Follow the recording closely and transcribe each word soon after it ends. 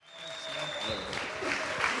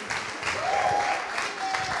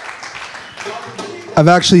I've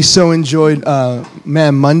actually so enjoyed,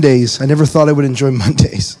 Mondays. I never thought I would enjoy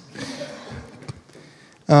Mondays.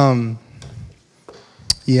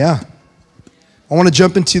 Yeah. I want to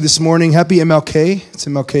jump into this morning. Happy MLK. It's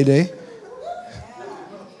MLK Day.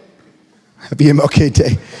 Happy MLK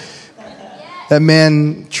Day. That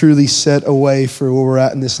man truly set a way for where we're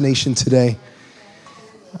at in this nation today.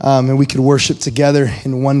 And we could worship together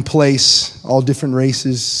in one place, all different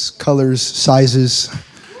races, colors, sizes.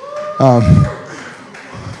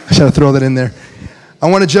 I should throw that in there. I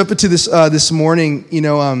want to jump into this morning. You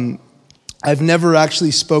know, I've never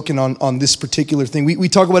actually spoken on this particular thing. We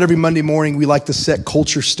talk about every Monday morning, we like to set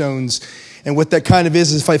culture stones. And what that kind of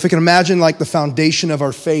is if I can imagine like the foundation of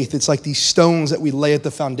our faith, it's like these stones that we lay at the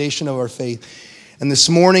foundation of our faith. And this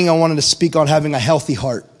morning I wanted to speak on having a healthy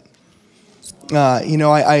heart.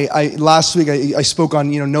 I last week I spoke on,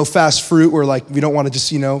 no fast fruit, where like we don't want to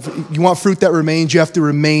just, you want fruit that remains, you have to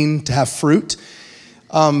remain to have fruit.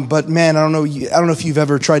 But man, I don't know if you've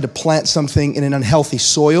ever tried to plant something in an unhealthy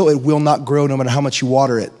soil. It will not grow no matter how much you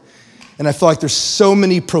water it. And I feel like there's so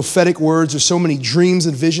many prophetic words, there's so many dreams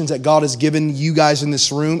and visions that God has given you guys in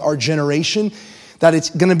this room, our generation, that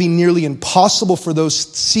it's going to be nearly impossible for those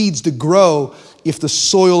seeds to grow if the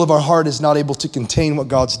soil of our heart is not able to contain what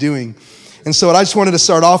God's doing. And so what I just wanted to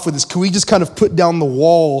start off with is, can we just kind of put down the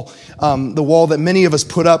wall that many of us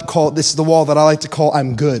put up, this is the wall that I like to call,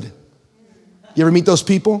 I'm good. You ever meet those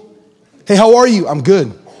people? Hey, how are you? I'm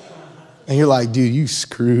good. And you're like, dude, you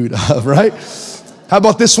screwed up, right? How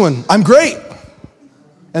about this one? I'm great.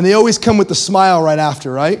 And they always come with the smile right after,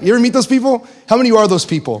 right? You ever meet those people? How many are those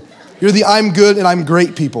people? You're the I'm good and I'm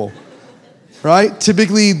great people, right?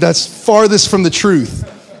 Typically, that's farthest from the truth.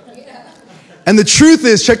 And the truth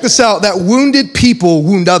is, check this out, that wounded people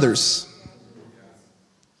wound others.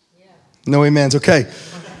 No amens, okay.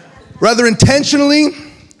 Rather intentionally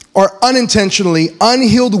or unintentionally,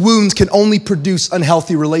 unhealed wounds can only produce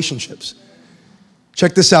unhealthy relationships.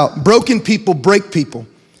 Check this out. Broken people break people.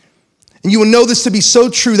 And you will know this to be so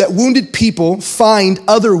true that wounded people find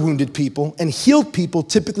other wounded people, and healed people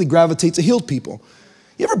typically gravitate to healed people.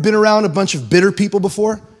 You ever been around a bunch of bitter people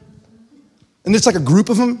before? And there's like a group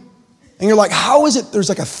of them? And you're like, how is it there's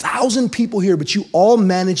like 1,000 people here, but you all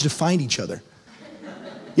manage to find each other?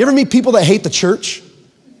 You ever meet people that hate the church?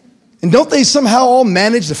 And don't they somehow all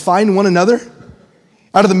manage to find one another?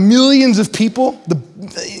 Out of the millions of people,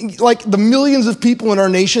 the millions of people in our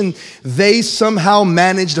nation, they somehow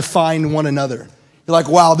manage to find one another. You're like,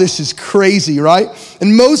 wow, this is crazy, right?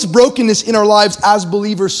 And most brokenness in our lives as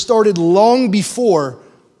believers started long before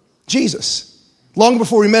Jesus. Long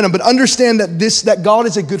before we met him, but understand that God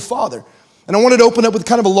is a good father. And I wanted to open up with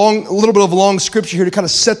kind of a little bit of a long scripture here to kind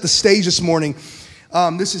of set the stage this morning.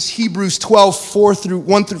 This is Hebrews 12, 4 through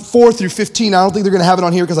 15. I don't think they're going to have it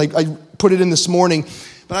on here because I put it in this morning.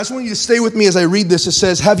 But I just want you to stay with me as I read this. It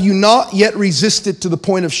says, have you not yet resisted to the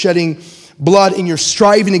point of shedding blood in your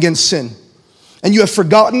striving against sin? And you have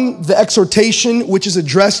forgotten the exhortation which is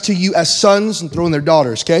addressed to you as sons, and throw in their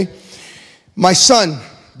daughters, okay? My son,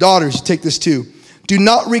 daughters, you take this too. Do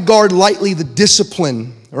not regard lightly the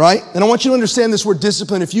discipline, right? And I want you to understand this word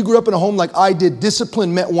discipline. If you grew up in a home like I did,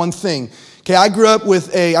 discipline meant one thing. Okay, I grew up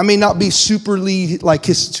with I may not be superly,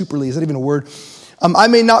 is that even a word? I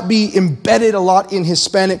may not be embedded a lot in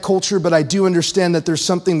Hispanic culture, but I do understand that there's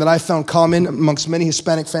something that I found common amongst many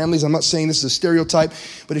Hispanic families. I'm not saying this is a stereotype,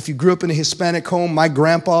 but if you grew up in a Hispanic home, my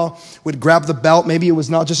grandpa would grab the belt. Maybe it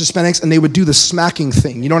was not just Hispanics, and they would do the smacking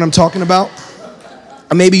thing. You know what I'm talking about?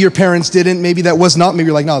 Maybe your parents didn't. Maybe that was not. Maybe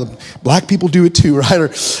you're like, no, the black people do it too, right? Or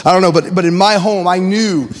I don't know. But in my home, I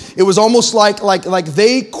knew it was almost like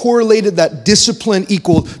they correlated that discipline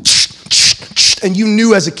equal, and you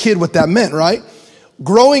knew as a kid what that meant, right?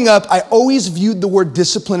 Growing up, I always viewed the word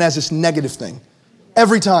discipline as this negative thing,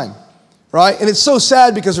 every time, right? And it's so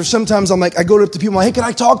sad because there's sometimes I go up to people, I'm like, hey, can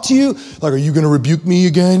I talk to you? Like, are you going to rebuke me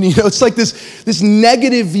again? It's like this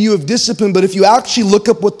negative view of discipline. But if you actually look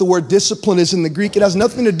up what the word discipline is in the Greek, it has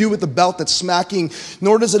nothing to do with the belt that's smacking,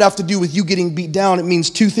 nor does it have to do with you getting beat down. It means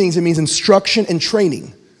two things. It means instruction and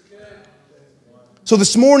training. So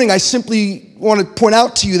this morning, I simply want to point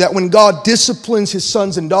out to you that when God disciplines his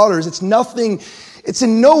sons and daughters, it's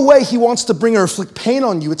in no way he wants to bring or inflict pain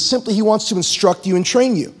on you. It's simply he wants to instruct you and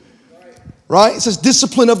train you. Right? It says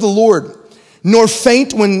discipline of the Lord, nor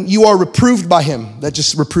faint when you are reproved by him.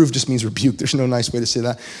 Reprove just means rebuke. There's no nice way to say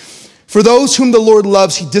that. For those whom the Lord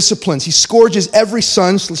loves, he disciplines. He scourges every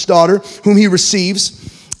son/daughter whom he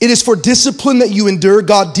receives. It is for discipline that you endure.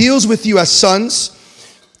 God deals with you as sons.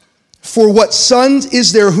 For what sons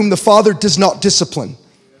is there whom the Father does not discipline?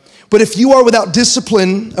 But if you are without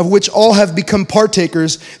discipline, of which all have become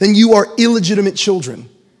partakers, then you are illegitimate children.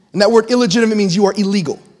 And that word illegitimate means you are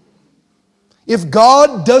illegal. If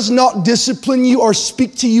God does not discipline you or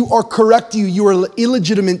speak to you or correct you, you are an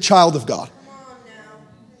illegitimate child of God.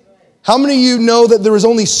 How many of you know that there is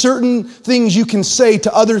only certain things you can say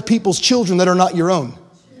to other people's children that are not your own?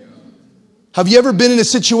 Have you ever been in a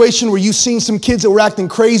situation where you've seen some kids that were acting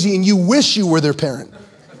crazy and you wish you were their parent?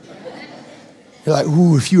 You're like,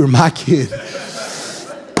 ooh, if you were my kid.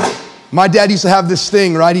 My dad used to have this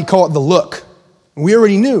thing, right? He'd call it the look. And we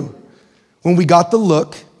already knew. When we got the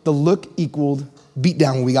look equaled beat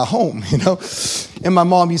down when we got home, you know? And my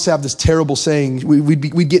mom used to have this terrible saying.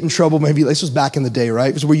 We'd get in trouble. Maybe this was back in the day, right?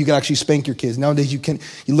 It was where you could actually spank your kids. Nowadays, you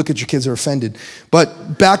look at your kids, are offended.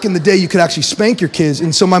 But back in the day, you could actually spank your kids.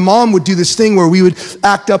 And so my mom would do this thing where we would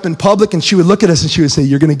act up in public, and she would look at us and she would say,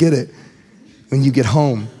 "You're going to get it when you get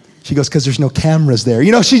home." She goes, "Because there's no cameras there."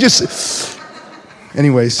 You know, she just...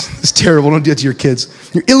 Anyways, it's terrible. Don't do it to your kids.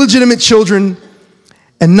 You're illegitimate children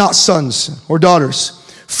and not sons or daughters.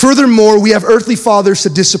 Furthermore, we have earthly fathers to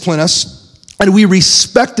discipline us, and we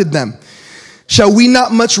respected them. Shall we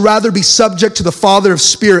not much rather be subject to the Father of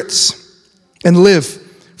spirits and live?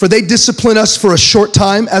 For they discipline us for a short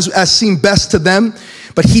time, as seemed best to them,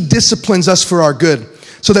 but he disciplines us for our good,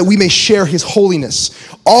 so that we may share his holiness.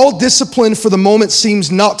 All discipline for the moment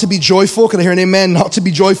seems not to be joyful. Can I hear an amen? Not to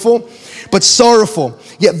be joyful, but sorrowful.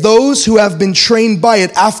 Yet those who have been trained by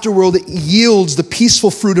it afterward, it yields the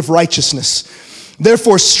peaceful fruit of righteousness.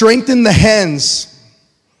 Therefore, strengthen the hands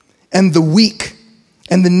and the weak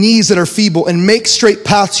and the knees that are feeble, and make straight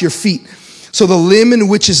paths your feet, so the limb in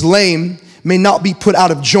which is lame may not be put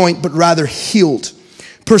out of joint, but rather healed.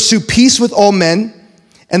 Pursue peace with all men,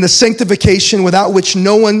 and the sanctification without which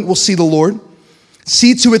no one will see the Lord.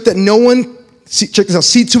 See to it that no one, check this out,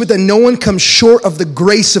 see to it that no one comes short of the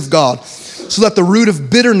grace of God, so that the root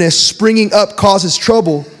of bitterness springing up causes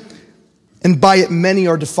trouble, and by it many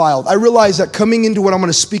are defiled. I realize that coming into what I'm going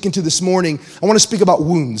to speak into this morning, I want to speak about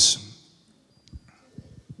wounds.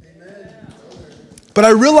 Amen. But I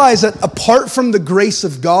realize that apart from the grace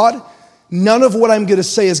of God, none of what I'm going to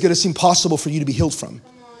say is going to seem possible for you to be healed from.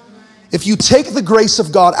 If you take the grace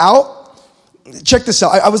of God out, check this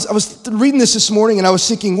out. I was reading this morning and I was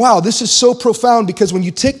thinking, wow, this is so profound, because when you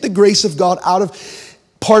take the grace of God out of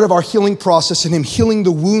part of our healing process and him healing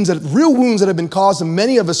the wounds, real wounds that have been caused to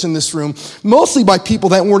many of us in this room, mostly by people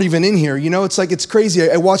that weren't even in here. You know, it's like, it's crazy.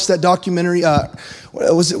 I watched that documentary.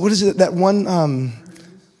 What is it? That one,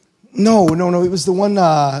 no. It was the one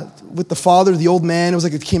with the father, the old man. It was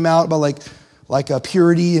like, it came out about like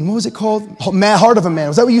purity. And what was it called? Heart of a Man.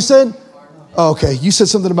 Was that what you said? Oh, okay. You said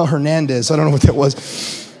something about Hernandez. I don't know what that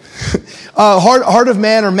was. Heart of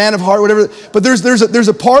Man or Man of Heart, whatever. But there's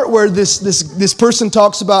a part where this person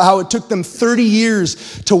talks about how it took them 30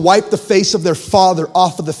 years to wipe the face of their father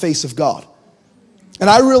off of the face of God. And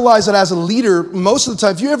I realize that as a leader, most of the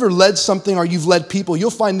time, if you ever led something or you've led people, you'll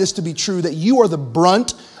find this to be true, that you are the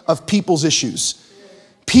brunt of people's issues.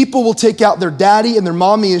 People will take out their daddy and their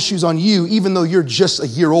mommy issues on you, even though you're just a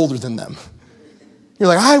year older than them. You're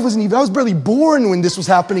like, I was barely born when this was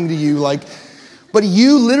happening to you. But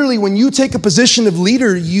you literally, when you take a position of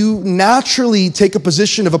leader, you naturally take a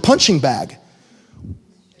position of a punching bag.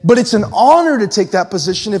 But it's an honor to take that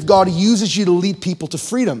position if God uses you to lead people to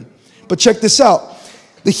freedom. But check this out.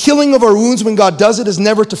 The healing of our wounds, when God does it, is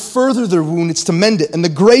never to further their wound, it's to mend it. And the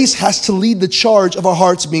grace has to lead the charge of our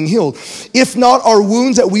hearts being healed. If not, our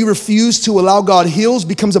wounds that we refuse to allow God heals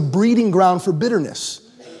becomes a breeding ground for bitterness.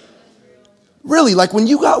 Really, like when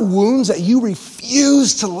you got wounds that you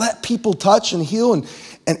refuse to let people touch and heal, and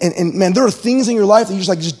man, there are things in your life that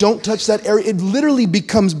you're just don't touch that area. It literally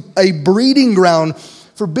becomes a breeding ground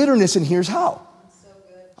for bitterness, and here's how.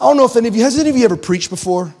 I don't know if has any of you ever preached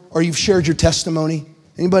before, or you've shared your testimony?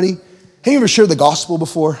 Anybody? Have you ever shared the gospel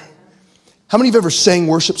before? How many of you have ever sang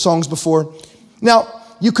worship songs before? Now,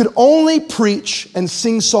 you could only preach and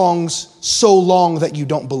sing songs so long that you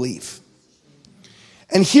don't believe.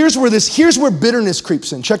 And here's where bitterness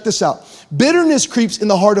creeps in. Check this out. Bitterness creeps in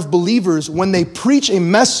the heart of believers when they preach a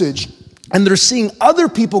message and they're seeing other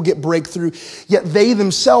people get breakthrough, yet they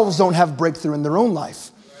themselves don't have breakthrough in their own life.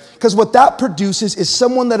 Because what that produces is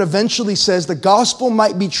someone that eventually says the gospel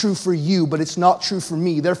might be true for you, but it's not true for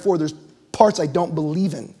me. Therefore, there's parts I don't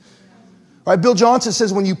believe in. Right? Bill Johnson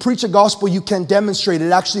says when you preach a gospel you can demonstrate,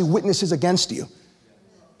 it actually witnesses against you.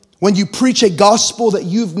 When you preach a gospel that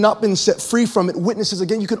you've not been set free from, it witnesses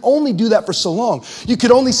again. You can only do that for so long. You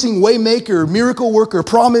could only sing Waymaker, Miracle Worker,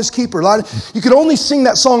 Promise Keeper. You could only sing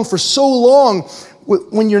that song for so long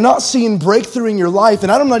when you're not seeing breakthrough in your life,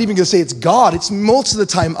 and I'm not even going to say it's God, it's most of the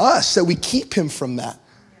time us that we keep him from that.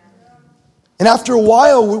 And after a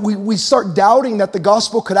while, we start doubting that the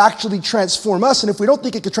gospel could actually transform us. And if we don't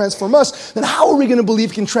think it could transform us, then how are we going to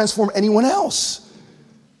believe it can transform anyone else?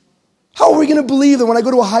 How are we going to believe that when I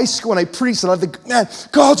go to a high school and I preach that I think, man,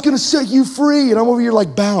 God's going to set you free, and I'm over here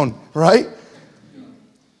like bound, right?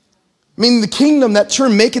 I mean, the kingdom, that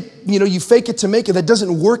term, make it, you fake it to make it, that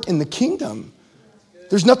doesn't work in the kingdom.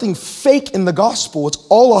 There's nothing fake in the gospel. It's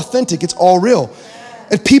all authentic. It's all real.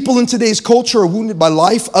 And people in today's culture are wounded by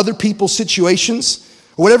life, other people's situations,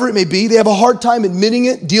 or whatever it may be. They have a hard time admitting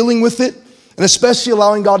it, dealing with it, and especially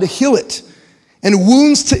allowing God to heal it. And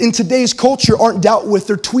wounds in today's culture aren't dealt with.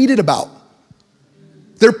 They're tweeted about.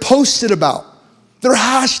 They're posted about. They're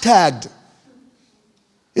hashtagged.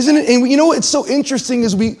 Isn't it? And you know what's so interesting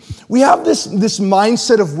is we have this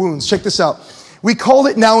mindset of wounds. Check this out. We call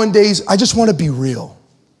it nowadays, I just want to be real.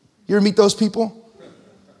 You ever meet those people?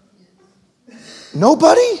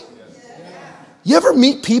 Nobody? You ever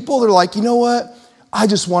meet people that are like, you know what? I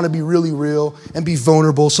just want to be really real and be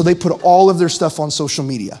vulnerable. So they put all of their stuff on social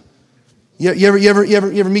media. You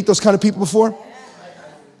ever meet those kind of people before?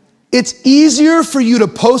 It's easier for you to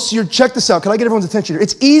post check this out. Can I get everyone's attention here?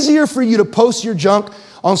 It's easier for you to post your junk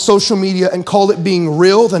on social media and call it being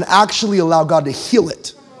real than actually allow God to heal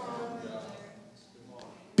it.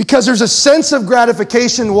 Because there's a sense of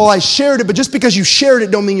gratification, well, I shared it, but just because you shared it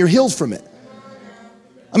don't mean you're healed from it.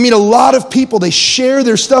 I mean, a lot of people, they share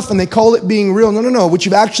their stuff and they call it being real. No. What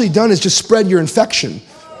you've actually done is just spread your infection.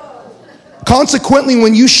 Consequently,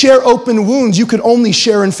 when you share open wounds, you can only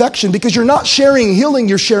share infection because you're not sharing healing,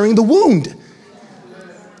 you're sharing the wound.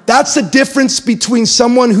 That's the difference between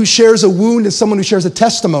someone who shares a wound and someone who shares a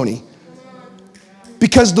testimony.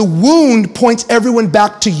 Because the wound points everyone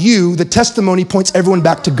back to you, the testimony points everyone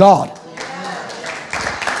back to God.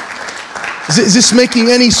 Is this making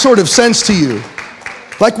any sort of sense to you?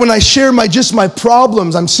 Like when I share my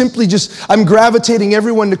problems, I'm gravitating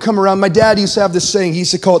everyone to come around. My dad used to have this saying, he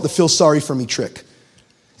used to call it the feel sorry for me trick.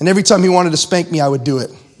 And every time he wanted to spank me, I would do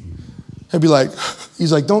it. He'd be like,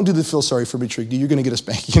 don't do the feel sorry for me trick, dude. You're going to get a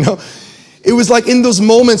spank, It was like in those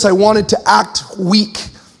moments I wanted to act weak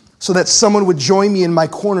so that someone would join me in my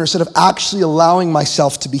corner instead of actually allowing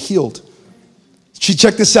myself to be healed.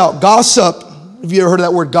 Check this out. Gossip. Have you ever heard of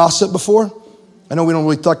that word gossip before? I know we don't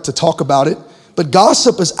really like to talk about it. But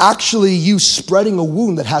gossip is actually you spreading a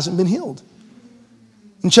wound that hasn't been healed.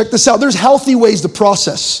 And check this out. There's healthy ways to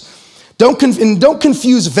process. Don't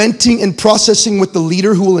confuse venting and processing with the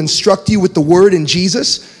leader who will instruct you with the word in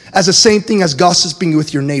Jesus as the same thing as gossiping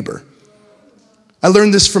with your neighbor. I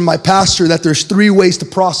learned this from my pastor that there's 3 ways to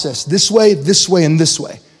process. This way, and this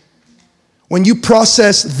way. When you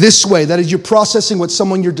process this way, that is you're processing with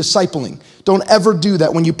someone you're discipling. Don't ever do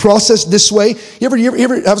that. When you process this way, you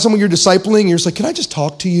ever have someone you're discipling and you're just like, can I just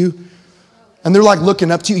talk to you? And they're like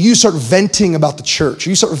looking up to you. You start venting about the church.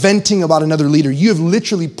 You start venting about another leader. You have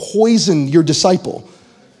literally poisoned your disciple.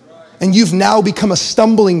 And you've now become a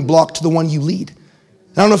stumbling block to the one you lead.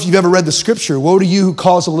 I don't know if you've ever read the scripture. Woe to you who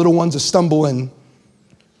cause the little ones to stumble. And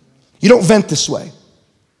you don't vent this way.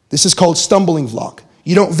 This is called stumbling block.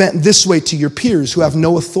 You don't vent this way to your peers who have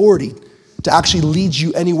no authority to actually lead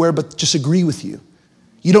you anywhere but just agree with you.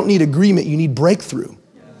 You don't need agreement, you need breakthrough.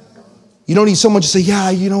 You don't need someone to say, yeah,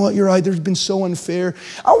 you know what, you're right, there's been so unfair.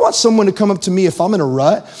 I want someone to come up to me if I'm in a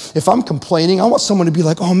rut, if I'm complaining. I want someone to be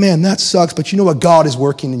like, oh man, that sucks, but you know what, God is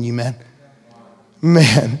working in you, man.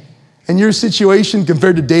 Man, and your situation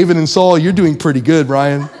compared to David and Saul, you're doing pretty good,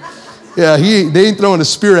 Ryan. Yeah, they ain't throwing a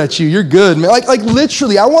spear at you. You're good, man. Like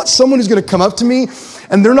literally, I want someone who's going to come up to me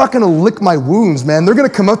and they're not going to lick my wounds, man. They're going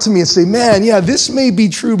to come up to me and say, man, yeah, this may be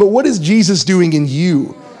true, but what is Jesus doing in you?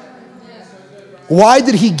 Why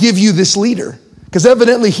did he give you this leader? Because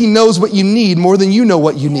evidently he knows what you need more than you know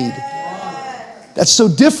what you need. That's so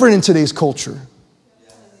different in today's culture.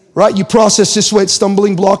 Right? You process this way, it's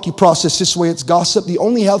stumbling block. You process this way, it's gossip. The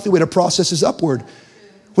only healthy way to process is upward.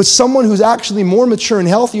 With someone who's actually more mature and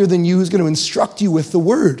healthier than you, who's going to instruct you with the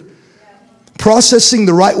word. Processing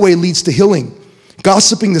the right way leads to healing.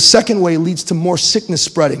 Gossiping the second way leads to more sickness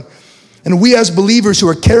spreading. And we as believers who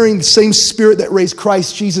are carrying the same spirit that raised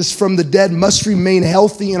Christ Jesus from the dead must remain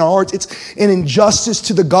healthy in our hearts. It's an injustice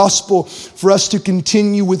to the gospel for us to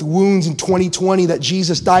continue with wounds in 2020 that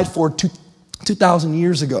Jesus died for 2,000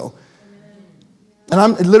 years ago. And I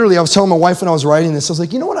was telling my wife when I was writing this, I was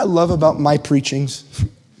like, you know what I love about my preachings?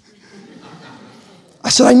 I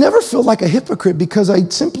said, I never feel like a hypocrite because I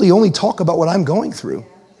simply only talk about what I'm going through.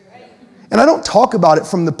 And I don't talk about it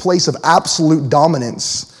from the place of absolute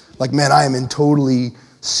dominance. Like, man, I am in totally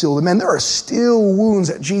seal them. Man, there are still wounds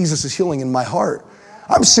that Jesus is healing in my heart.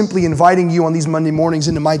 I'm simply inviting you on these Monday mornings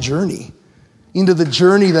into my journey, into the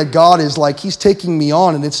journey that God is like, he's taking me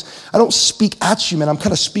on. And I don't speak at you, man. I'm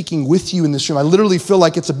kind of speaking with you in this room. I literally feel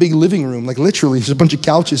like it's a big living room. Like literally, there's a bunch of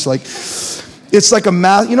couches. Like it's like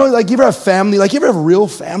like you ever have family, like you ever have real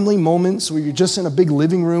family moments where you're just in a big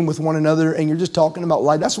living room with one another and you're just talking about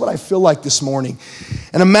life. That's what I feel like this morning.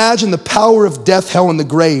 And imagine the power of death, hell, and the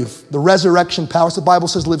grave, the resurrection power, the Bible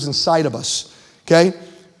says lives inside of us, okay?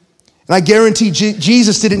 And I guarantee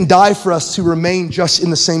Jesus didn't die for us to remain just in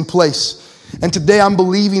the same place. And today I'm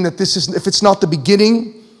believing that if it's not the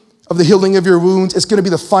beginning of the healing of your wounds, it's going to be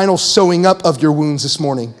the final sewing up of your wounds this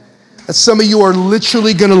morning. That some of you are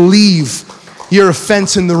literally going to leave your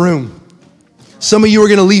offense in the room. Some of you are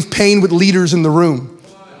going to leave pain with leaders in the room.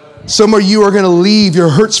 Some of you are going to leave your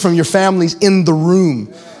hurts from your families in the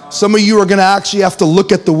room. Some of you are going to actually have to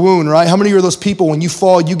look at the wound, right? How many of you are those people when you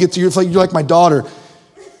fall, you're like my daughter.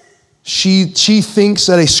 She thinks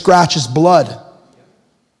that a scratch is blood.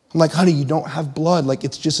 I'm like, honey, you don't have blood. Like,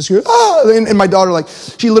 it's just a scratch. And my daughter, like,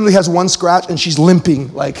 she literally has one scratch and she's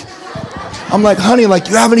limping. Like, I'm like, honey, like,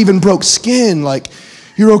 you haven't even broke skin. Like,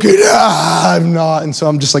 you're okay. I'm not. And so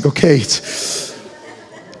I'm just like, okay.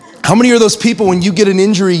 How many are those people when you get an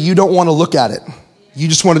injury, you don't want to look at it? You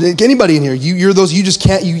just want to, anybody in here, you're those, you just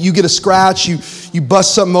can't, you get a scratch, you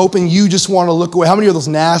bust something open, you just want to look away. How many are those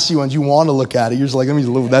nasty ones? You want to look at it. You're just like,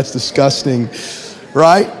 that's disgusting,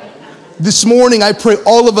 right? This morning, I pray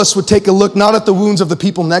all of us would take a look, not at the wounds of the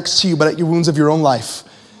people next to you, but at your wounds of your own life.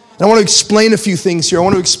 And I want to explain a few things here. I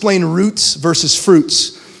want to explain roots versus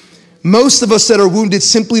fruits. Most of us that are wounded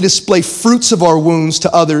simply display fruits of our wounds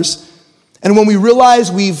to others. And when we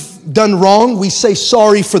realize we've done wrong, we say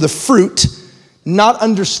sorry for the fruit, not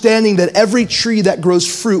understanding that every tree that grows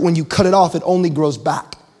fruit, when you cut it off, it only grows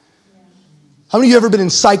back. How many of you have ever been in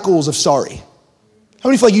cycles of sorry? How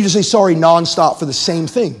many feel like you just say sorry nonstop for the same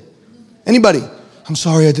thing? Anybody? I'm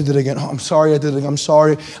sorry I did it again. Oh, I'm sorry I did it again. I'm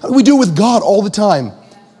sorry. We do it with God all the time.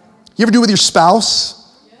 You ever do it with your spouse?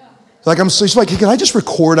 Like, she's like, hey, can I just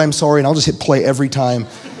record I'm sorry? And I'll just hit play every time.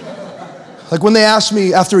 Like when they ask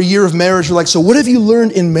me after a year of marriage, they're like, so what have you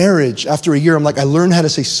learned in marriage after a year? I'm like, I learned how to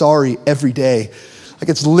say sorry every day. Like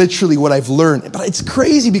it's literally what I've learned. But it's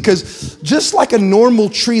crazy because just like a normal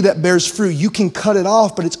tree that bears fruit, you can cut it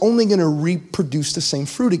off, but it's only going to reproduce the same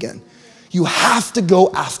fruit again. You have to go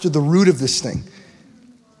after the root of this thing.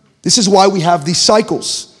 This is why we have these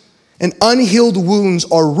cycles. And unhealed wounds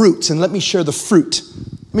are roots. And let me share the fruit.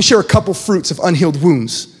 Let me share a couple fruits of unhealed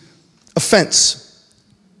wounds. Offense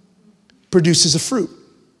produces a fruit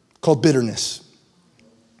called bitterness.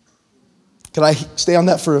 Can I stay on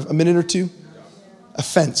that for a minute or two?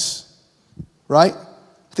 Offense, right?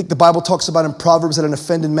 I think the Bible talks about in Proverbs that an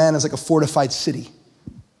offended man is like a fortified city.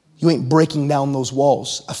 You ain't breaking down those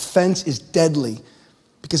walls. Offense is deadly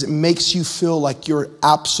because it makes you feel like you're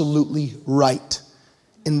absolutely right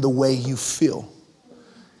in the way you feel.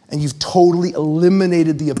 And you've totally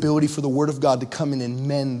eliminated the ability for the Word of God to come in and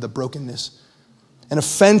mend the brokenness. And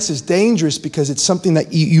offense is dangerous because it's something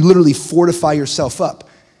that you literally fortify yourself up,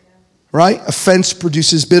 right? Offense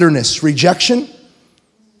produces bitterness. Rejection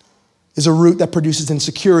is a root that produces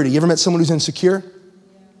insecurity. You ever met someone who's insecure?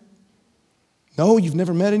 No, you've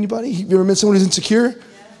never met anybody? You ever met someone who's insecure?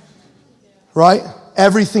 Right?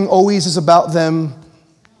 Everything always is about them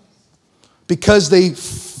because they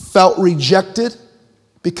felt rejected,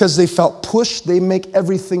 because they felt pushed, they make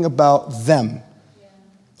everything about them.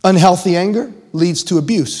 Unhealthy anger leads to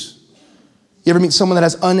abuse. You ever meet someone that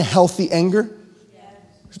has unhealthy anger?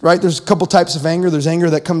 Right? There's a couple types of anger. There's anger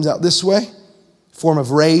that comes out this way, form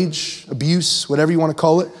of rage, abuse, whatever you want to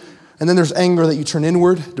call it. And then there's anger that you turn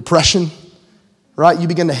inward, depression. Right? You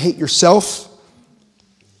begin to hate yourself.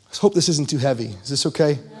 I hope this isn't too heavy. Is this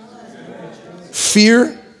okay?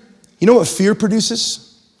 Fear. You know what fear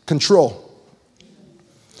produces? Control.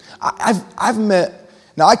 I've met,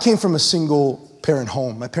 now I came from a single parent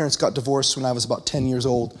home. My parents got divorced when I was about 10 years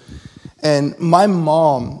old. And my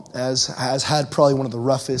mom has had probably one of the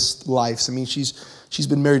roughest lives. I mean, she's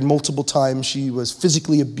been married multiple times. She was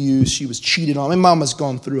physically abused. She was cheated on. My mom has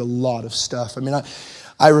gone through a lot of stuff. I mean,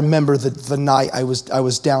 I remember the night I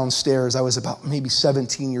was downstairs. I was about maybe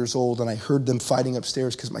 17 years old, and I heard them fighting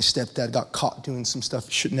upstairs because my stepdad got caught doing some stuff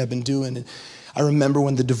he shouldn't have been doing. And I remember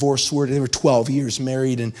when the divorce were, they were 12 years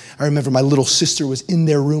married, and I remember my little sister was in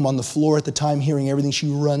their room on the floor at the time hearing everything. She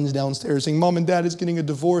runs downstairs saying, Mom and Dad is getting a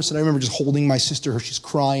divorce. And I remember just holding my sister, she's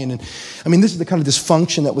crying. And I mean, this is the kind of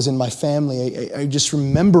dysfunction that was in my family. I just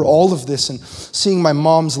remember all of this and seeing my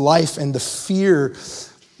mom's life and the fear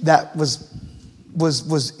that was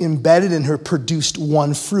was embedded in her produced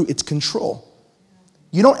one fruit. It's control.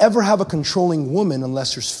 You don't ever have a controlling woman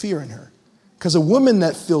unless there's fear in her. Because a woman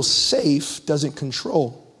that feels safe doesn't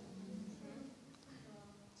control.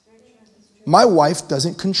 My wife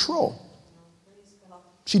doesn't control.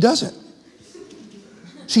 She doesn't.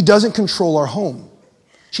 She doesn't control our home.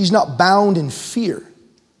 She's not bound in fear,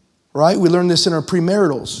 right? We learned this in our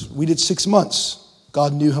premaritals. We did 6 months.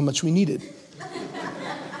 God knew how much we needed.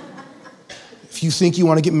 If you think you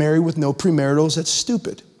want to get married with no premaritals, that's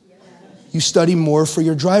stupid. You study more for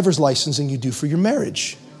your driver's license than you do for your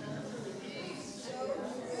marriage.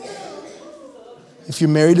 If you're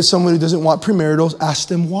married to someone who doesn't want premaritals, ask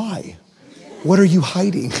them why. What are you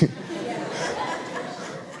hiding?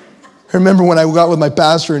 I remember when I got with my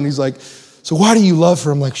pastor and he's like, so why do you love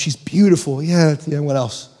her? I'm like, she's beautiful. Yeah, what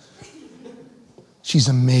else? She's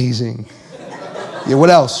amazing. Yeah, what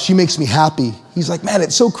else? She makes me happy. He's like, man,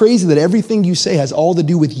 it's so crazy that everything you say has all to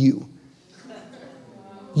do with you.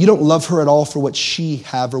 You don't love her at all for what she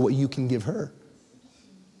have or what you can give her.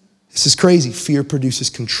 This is crazy. Fear produces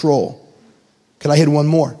control. Can I hit one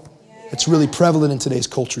more? It's really prevalent in today's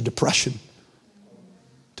culture, depression.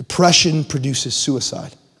 Depression produces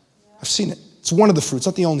suicide. I've seen it. It's one of the fruits,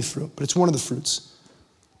 not the only fruit, but it's one of the fruits.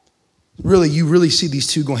 Really, you really see these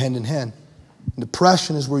two go hand in hand.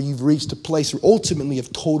 Depression is where you've reached a place where ultimately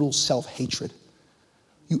of total self-hatred.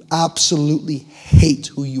 You absolutely hate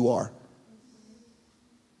who you are.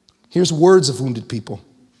 Here's words of wounded people.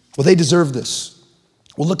 Well, they deserve this.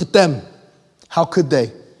 Well, look at them. How could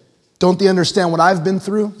they? Don't they understand what I've been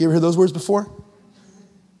through? You ever heard those words before?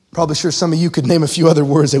 Probably sure some of you could name a few other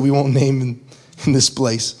words that we won't name in this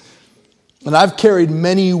place. And I've carried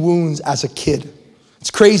many wounds as a kid. It's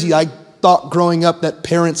crazy. I thought growing up that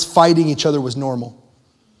parents fighting each other was normal.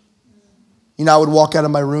 You know, I would walk out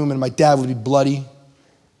of my room and my dad would be bloody.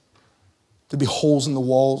 There'd be holes in the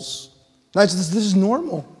walls. And I just, this is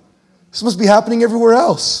normal. This must be happening everywhere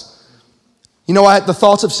else. You know, the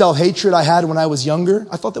thoughts of self-hatred I had when I was younger,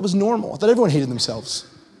 I thought that was normal. I thought everyone hated themselves.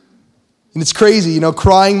 And it's crazy, you know,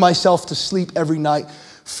 crying myself to sleep every night,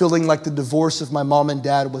 feeling like the divorce of my mom and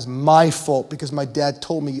dad was my fault because my dad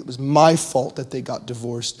told me it was my fault that they got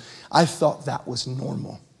divorced. I thought that was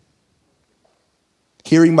normal.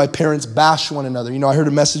 Hearing my parents bash one another. You know, I heard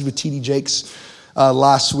a message with T.D. Jakes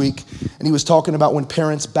last week, and he was talking about when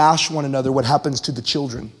parents bash one another, what happens to the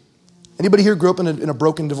children. Anybody here grew up in a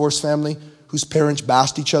broken divorced family whose parents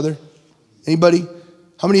bashed each other? Anybody?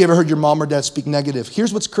 How many ever heard your mom or dad speak negative?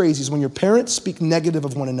 Here's what's crazy is when your parents speak negative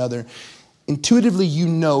of one another, intuitively you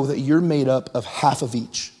know that you're made up of half of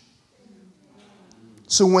each.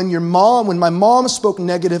 So when my mom spoke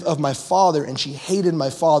negative of my father and she hated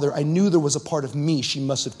my father, I knew there was a part of me she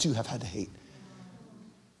must have too have had to hate.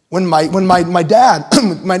 When my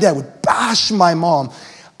dad would bash my mom,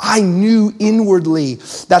 I knew inwardly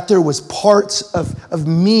that there was parts of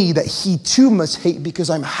me that he too must hate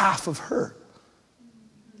because I'm half of her.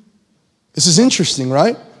 This is interesting,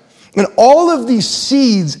 right? And all of these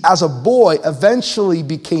seeds as a boy eventually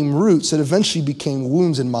became roots. It eventually became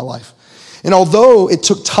wounds in my life. And although it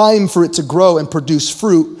took time for it to grow and produce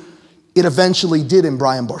fruit, it eventually did in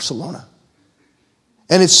Bryan, Barcelona.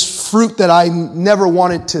 And it's fruit that I never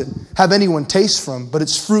wanted to have anyone taste from, but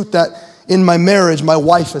it's fruit that in my marriage, my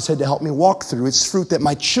wife has had to help me walk through. It's fruit that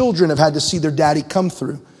my children have had to see their daddy come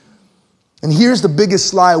through. And here's the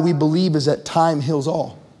biggest lie we believe is that time heals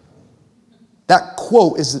all. That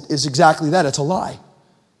quote is exactly that. It's a lie.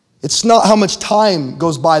 It's not how much time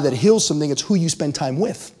goes by that heals something. It's who you spend time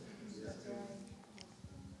with.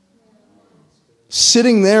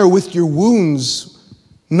 Sitting there with your wounds,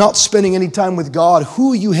 not spending any time with God,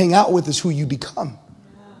 who you hang out with is who you become.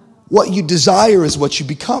 What you desire is what you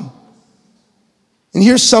become. And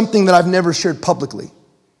here's something that I've never shared publicly.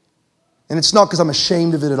 And it's not because I'm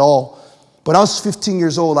ashamed of it at all. But when I was 15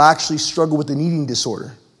 years old, I actually struggled with an eating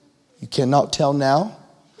disorder. You cannot tell now.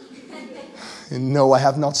 And no, I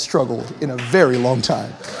have not struggled in a very long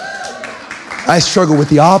time. I struggle with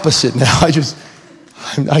the opposite now.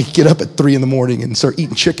 I get up at 3 a.m. and start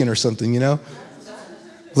eating chicken or something, you know?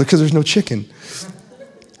 Because there's no chicken.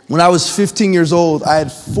 When I was 15 years old, I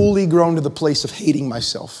had fully grown to the place of hating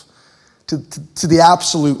myself. To the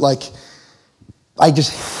absolute, like, I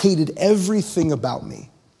just hated everything about me.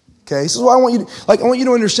 Okay, this is why I want you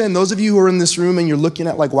to understand, those of you who are in this room and you're looking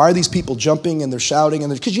at, like, why are these people jumping and they're shouting?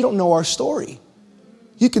 And because you don't know our story.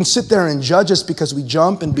 You can sit there and judge us because we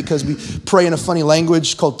jump and because we pray in a funny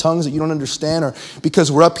language called tongues that you don't understand, or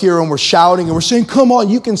because we're up here and we're shouting and we're saying, come on.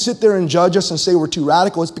 You can sit there and judge us and say we're too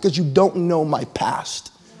radical. It's because you don't know my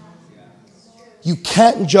past. You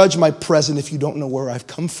can't judge my present if you don't know where I've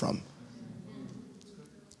come from.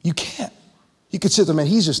 You can't. You could sit there, man,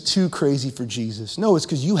 he's just too crazy for Jesus. No, it's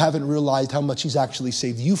because you haven't realized how much he's actually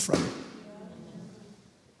saved you from it.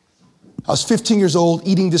 I was 15 years old,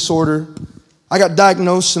 eating disorder. I got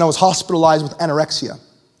diagnosed and I was hospitalized with anorexia.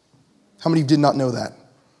 How many of you did not know that?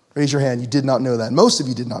 Raise your hand. You did not know that. Most of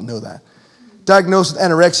you did not know that. Diagnosed with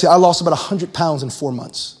anorexia, I lost about 100 pounds in 4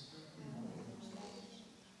 months.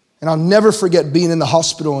 And I'll never forget being in the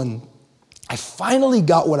hospital, and I finally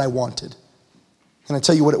got what I wanted. Can I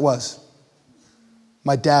tell you what it was?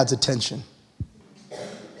 My dad's attention.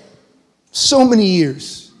 So many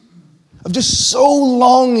years of just so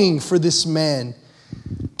longing for this man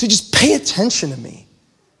to just pay attention to me.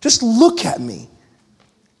 Just look at me.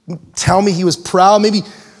 Tell me he was proud, maybe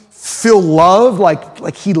feel loved,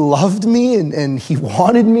 like he loved me and he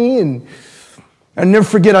wanted me. And I'd never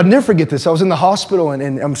forget this. I was in the hospital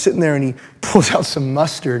and I'm sitting there and he pulls out some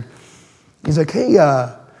mustard. He's like, hey,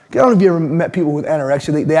 I don't know if you ever met people with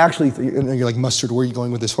anorexia. They actually, you're like, mustard, where are you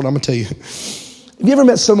going with this? Hold on, I'm going to tell you. If you ever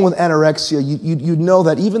met someone with anorexia, you'd know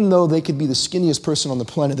that even though they could be the skinniest person on the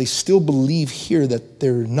planet, they still believe here that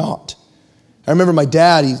they're not. I remember my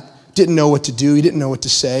dad, he didn't know what to do. He didn't know what to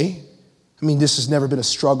say. I mean, this has never been a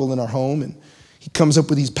struggle in our home. And he comes up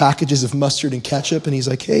with these packages of mustard and ketchup, and he's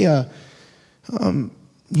like, hey,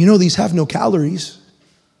 these have no calories.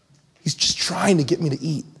 He's just trying to get me to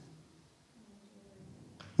eat.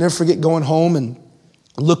 Never forget going home and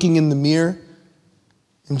looking in the mirror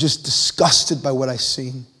and just disgusted by what I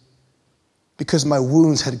seen because my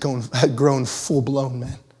wounds had grown full blown,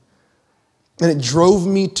 man. And it drove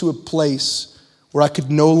me to a place where I could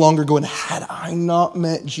no longer go, and had I not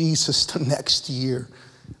met Jesus the next year,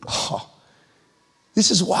 this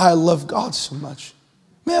is why I love God so much.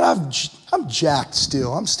 Man, I'm jacked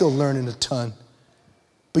still. I'm still learning a ton.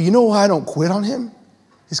 But you know why I don't quit on him?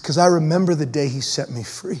 It's because I remember the day he set me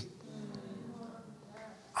free.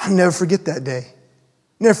 I'll never forget that day.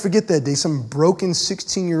 Never forget that day. Some broken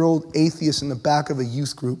 16-year-old atheist in the back of a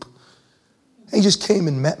youth group. He just came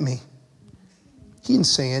and met me. He didn't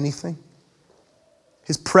say anything.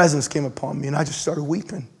 His presence came upon me and I just started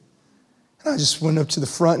weeping. And I just went up to the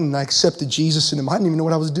front and I accepted Jesus in him. I didn't even know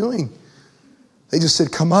what I was doing. They just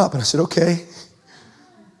said, come up. And I said, okay.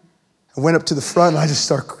 I went up to the front and I just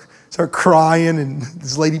start crying, and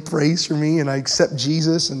this lady prays for me and I accept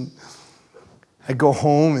Jesus, and I go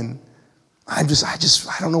home and I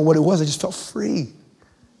don't know what it was. I just felt free.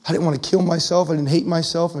 I didn't want to kill myself. I didn't hate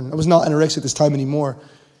myself. And I was not anorexic at this time anymore.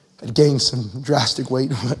 I'd gained some drastic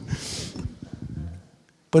weight.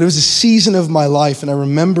 But it was a season of my life. And I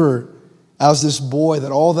remember I was this boy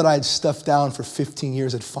that all that I had stuffed down for 15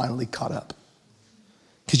 years had finally caught up.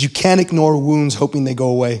 Because you can't ignore wounds hoping they go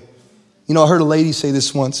away. You know, I heard a lady say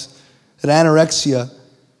this once, that anorexia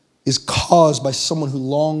is caused by someone who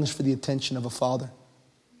longs for the attention of a father.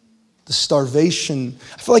 The starvation.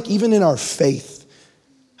 I feel like even in our faith,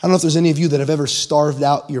 I don't know if there's any of you that have ever starved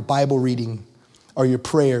out your Bible reading or your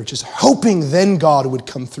prayer, just hoping then God would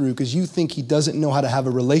come through because you think he doesn't know how to have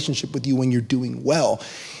a relationship with you when you're doing well.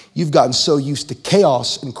 You've gotten so used to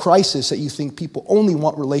chaos and crisis that you think people only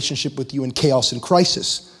want relationship with you in chaos and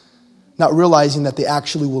crisis, not realizing that they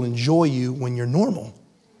actually will enjoy you when you're normal.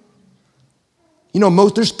 You know,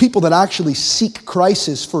 there's people that actually seek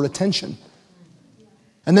crisis for attention,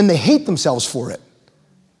 and then they hate themselves for it.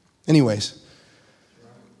 Anyways,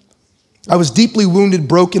 I was deeply wounded,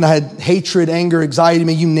 broken. I had hatred, anger,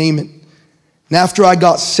 anxiety, you name it. And after I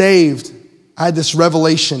got saved, I had this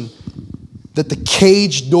revelation that the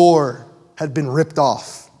cage door had been ripped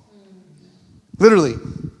off. Literally.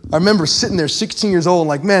 I remember sitting there 16 years old,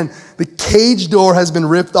 like, man, the cage door has been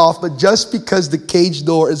ripped off, but just because the cage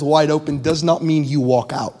door is wide open does not mean you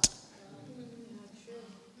walk out.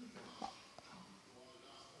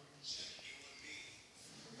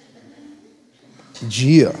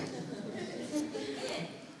 Gia.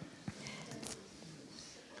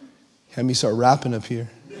 Had me start rapping up here.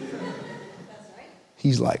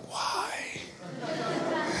 He's like, why?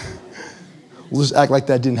 We'll just act like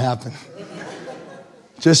that didn't happen.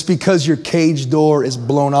 Just because your cage door is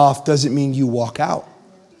blown off doesn't mean you walk out.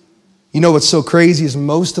 You know what's so crazy is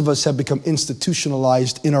most of us have become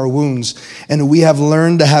institutionalized in our wounds, and we have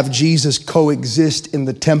learned to have Jesus coexist in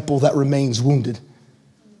the temple that remains wounded.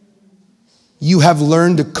 You have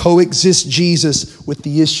learned to coexist Jesus with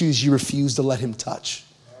the issues you refuse to let him touch.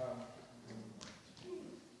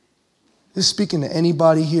 Is this speaking to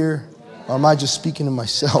anybody here? Or am I just speaking to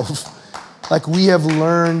myself? Like, we have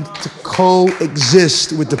learned to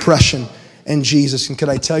coexist with depression and Jesus. And can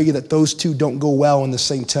I tell you that those two don't go well in the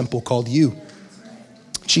same temple called you?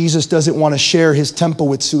 Jesus doesn't want to share his temple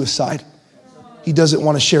with suicide. He doesn't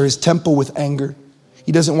want to share his temple with anger.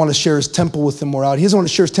 He doesn't want to share his temple with immorality. He doesn't want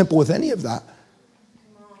to share his temple with any of that.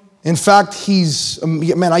 In fact, you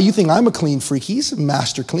think I'm a clean freak. He's a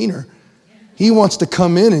master cleaner. He wants to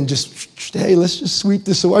come in and just, hey, let's just sweep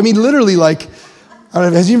this away. I mean, literally, like, I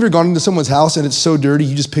don't know, has you ever gone into someone's house and it's so dirty,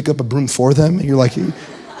 you just pick up a broom for them and you're like,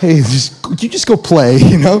 hey, you just go play,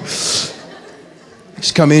 you know?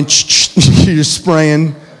 Just come in, you're just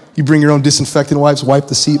spraying. You bring your own disinfectant wipes, wipe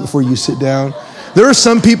the seat before you sit down. There are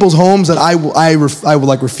some people's homes that I would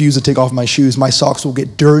like refuse to take off my shoes. My socks will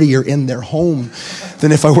get dirtier in their home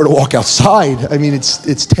than if I were to walk outside. I mean,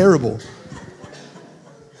 it's terrible.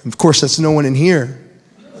 Of course, that's no one in here.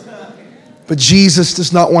 But Jesus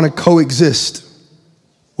does not want to coexist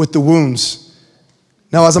with the wounds.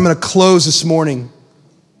 Now, as I'm going to close this morning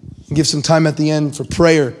and give some time at the end for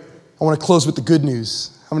prayer, I want to close with the good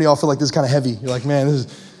news. How many of y'all feel like this is kind of heavy? You're like, man,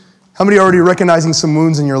 how many are already recognizing some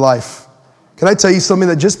wounds in your life? Can I tell you something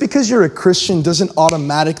that just because you're a Christian doesn't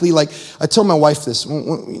automatically, like I told my wife this.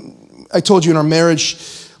 I told you in our marriage,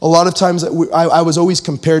 a lot of times I was always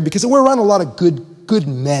compared because we're around a lot of good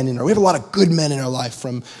men we have a lot of good men in our life,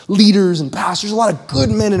 from leaders and pastors, a lot of good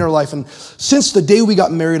men in our life. And since the day we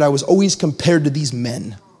got married, I was always compared to these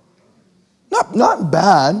men. Not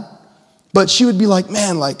bad, but she would be like,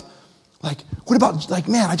 man, like, what about, like,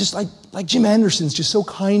 man, I just like Jim Anderson's just so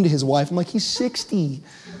kind to his wife. I'm like, he's 60.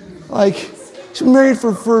 Like, he's been married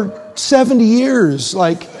for 70 years.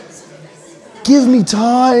 Like, give me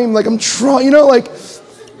time. Like, I'm trying, you know, like.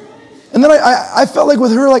 And then I felt like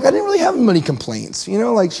with her, like, I didn't really have many complaints, you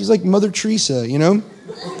know, like, she's like Mother Teresa, you know,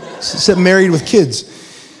 except married with kids.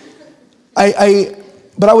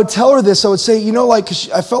 But I would tell her this, I would say, you know, like,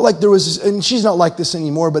 I felt like there was, and she's not like this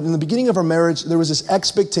anymore, but in the beginning of our marriage, there was this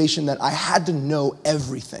expectation that I had to know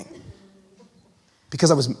everything.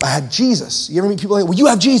 Because I had Jesus. You ever meet people like, well, you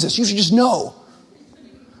have Jesus, you should just know.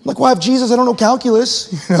 I'm like, well, I have Jesus, I don't know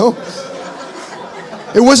calculus, you know.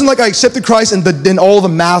 It wasn't like I accepted Christ and then all the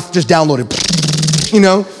math just downloaded, you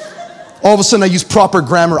know. All of a sudden I use proper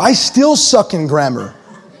grammar. I still suck in grammar.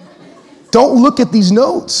 Don't look at these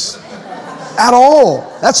notes at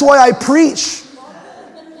all. That's why I preach.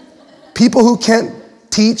 People who can't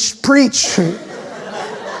teach, preach.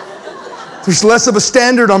 There's less of a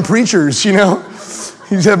standard on preachers, you know.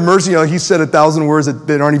 You have mercy, you know, he said 1,000 words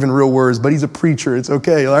that aren't even real words, but he's a preacher. It's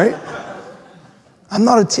okay, all right? I'm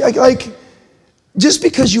not just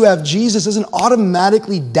because you have Jesus doesn't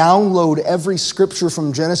automatically download every scripture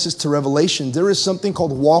from Genesis to Revelation. There is something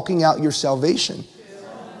called walking out your salvation.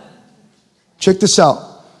 Check this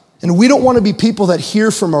out. And we don't want to be people that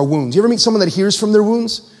hear from our wounds. You ever meet someone that hears from their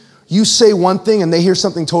wounds? You say one thing and they hear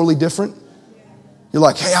something totally different. You're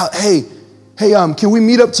like, hey, can we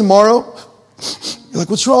meet up tomorrow? You're like,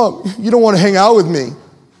 what's wrong? You don't want to hang out with me.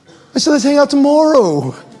 I said, let's hang out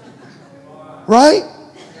tomorrow. Right?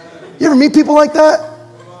 You ever meet people like that?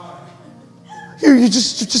 You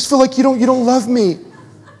just feel like you don't love me.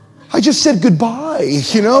 I just said goodbye,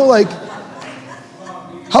 you know? Like,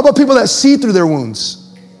 how about people that see through their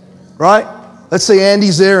wounds? Right? Let's say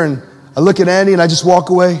Andy's there and I look at Andy and I just walk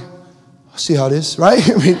away. I'll see how it is, right?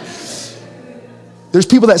 I mean, there's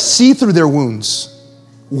people that see through their wounds.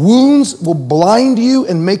 Wounds will blind you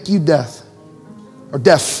and make you deaf. Or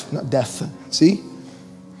deaf, not deaf. See?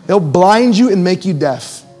 They'll blind you and make you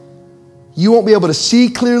deaf. You won't be able to see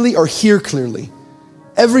clearly or hear clearly.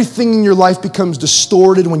 Everything in your life becomes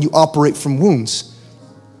distorted when you operate from wounds.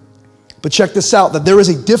 But check this out, that there is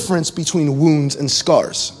a difference between wounds and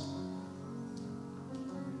scars.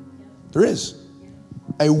 There is.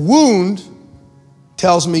 A wound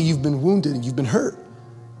tells me you've been wounded and you've been hurt.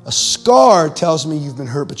 A scar tells me you've been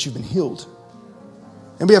hurt, but you've been healed.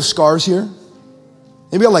 Anybody have scars here?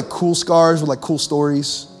 Anybody have like cool scars with like cool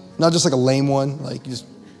stories? Not just like a lame one, like you just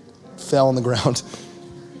fell on the ground,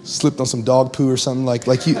 slipped on some dog poo or something. Like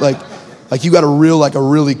you got a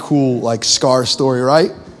really cool like scar story,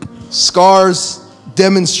 right? Scars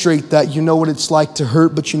demonstrate that you know what it's like to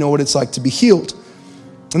hurt, but you know what it's like to be healed.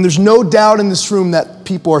 And there's no doubt in this room that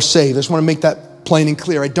people are saved. I just want to make that plain and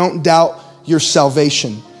clear. I don't doubt your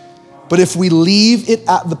salvation. But if we leave it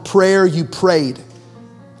at the prayer you prayed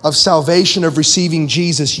of salvation, of receiving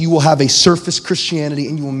Jesus, you will have a surface Christianity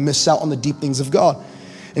and you will miss out on the deep things of God.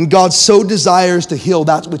 And God so desires to heal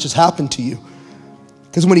that which has happened to you.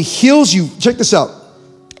 Because when he heals you, check this out.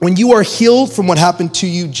 When you are healed from what happened to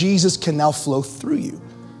you, Jesus can now flow through you.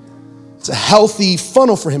 It's a healthy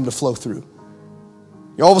funnel for him to flow through.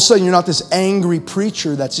 All of a sudden, you're not this angry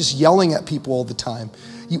preacher that's just yelling at people all the time.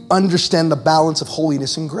 You understand the balance of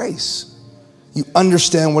holiness and grace. You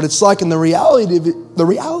understand what it's like. And the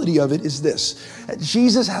reality of it is this: that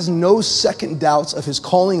Jesus has no second doubts of his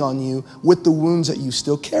calling on you with the wounds that you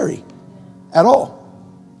still carry at all.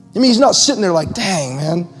 I mean, he's not sitting there like, dang,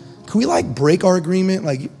 man, can we like break our agreement?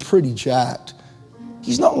 Like, you're pretty jacked.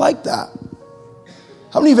 He's not like that.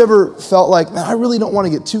 How many of you have ever felt like, man, I really don't want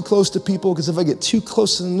to get too close to people, because if I get too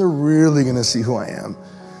close to them, they're really going to see who I am.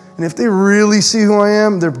 And if they really see who I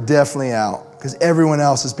am, they're definitely out, because everyone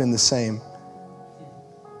else has been the same.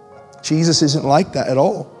 Jesus isn't like that at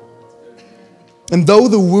all. And though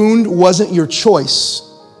the wound wasn't your choice,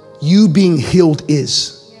 you being healed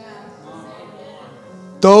is.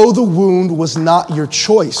 Though the wound was not your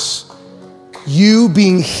choice, you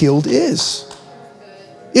being healed is.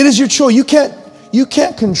 It is your choice. You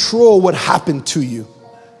can't control what happened to you.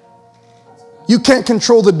 You can't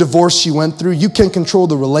control the divorce you went through. You can't control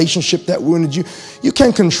the relationship that wounded you. You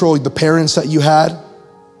can't control the parents that you had.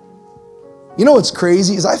 You know what's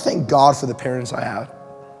crazy is I thank God for the parents I had.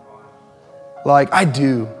 I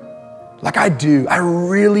do. I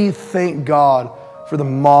really thank God for the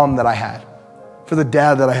mom that I had, for the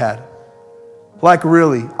dad that I had.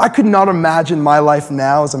 Really. I could not imagine my life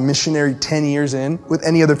now as a missionary 10 years in with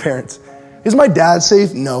any other parents. Is my dad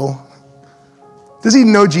saved? No. Does he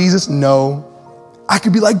know Jesus? No. I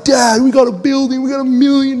could be like, Dad, we got a building, we got $1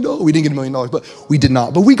 million. We didn't get $1 million, but we did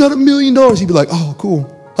not. But we got $1 million. He'd be like, oh,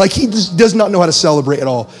 cool. He just does not know how to celebrate at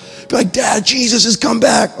all. Be like, Dad, Jesus has come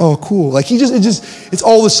back. Oh, cool. It's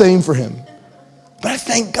all the same for him. But I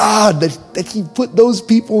thank God that he put those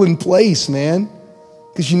people in place, man.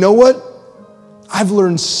 Because you know what? I've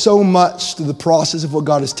learned so much through the process of what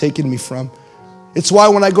God has taken me from. It's why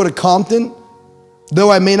when I go to Compton,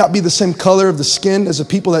 though I may not be the same color of the skin as the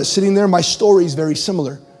people that's sitting there, my story is very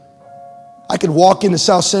similar. I could walk into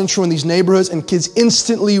South Central in these neighborhoods and kids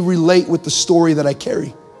instantly relate with the story that I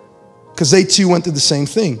carry, because they too went through the same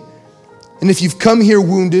thing. And if you've come here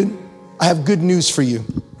wounded, I have good news for you.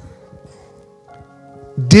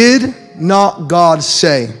 Did not God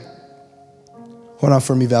say, hold on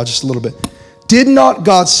for me, Val, just a little bit. Did not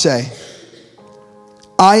God say,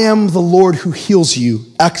 I am the Lord who heals you,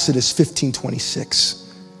 Exodus 15:26.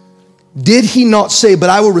 Did he not say, but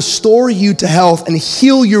I will restore you to health and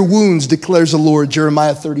heal your wounds, declares the Lord,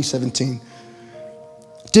 Jeremiah 30:17.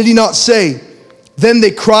 Did he not say, then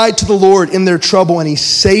they cried to the Lord in their trouble, and he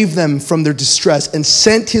saved them from their distress and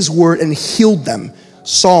sent his word and healed them,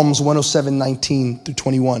 Psalms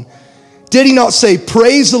 107:19-21. Did he not say,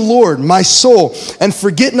 praise the Lord, my soul, and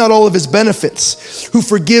forget not all of his benefits, who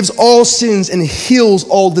forgives all sins and heals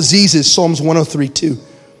all diseases, Psalms 103:2. And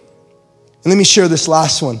let me share this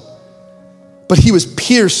last one. But he was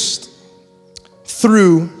pierced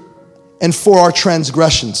through and for our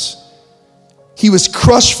transgressions. He was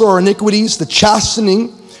crushed for our iniquities. The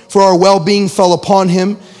chastening for our well-being fell upon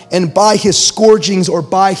him, and by his scourgings, or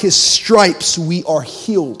by his stripes, we are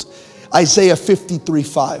healed. Isaiah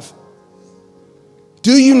 53:5.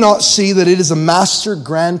 Do you not see that it is a master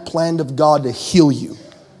grand plan of God to heal you?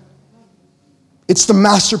 It's the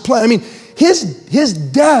master plan. I mean, his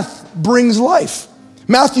death brings life.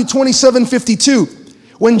 Matthew 27:52.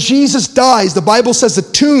 When Jesus dies, the Bible says the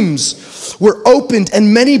tombs were opened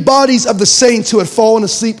and many bodies of the saints who had fallen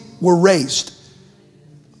asleep were raised.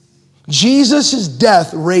 Jesus'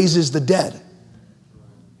 death raises the dead.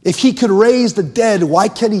 If he could raise the dead, why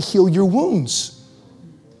can't he heal your wounds?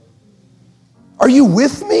 Are you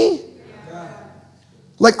with me?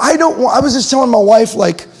 I was just telling my wife,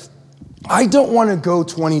 I don't want to go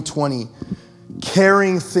 2020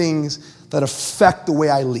 carrying things that affect the way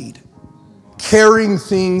I lead. Carrying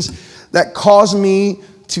things that cause me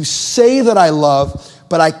to say that I love,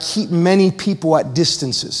 but I keep many people at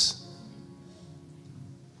distances.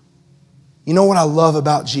 You know what I love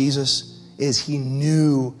about Jesus is he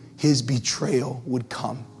knew his betrayal would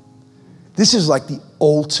come. This is like the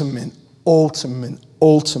ultimate,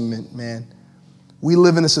 man. We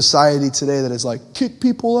live in a society today that is like, kick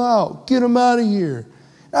people out, get them out of here.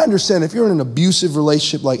 I understand if you're in an abusive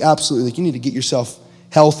relationship, absolutely, you need to get yourself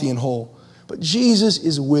healthy and whole. But Jesus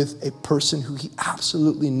is with a person who he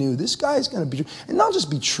absolutely knew. This guy is going to betray, and not just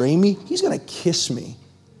betray me, he's going to kiss me.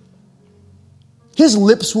 His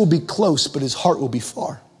lips will be close, but his heart will be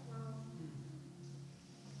far.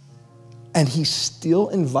 And he still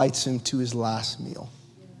invites him to his last meal.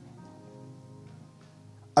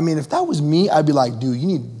 I mean, if that was me, I'd be like, dude, you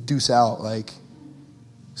need to deuce out.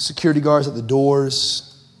 Security guards at the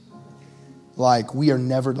doors. We are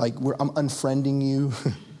never, I'm unfriending you.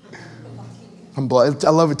 I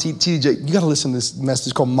love it. TD Jakes. You got to listen to this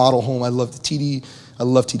message called Model Home. I love TD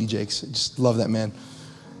Jakes. I just love that man.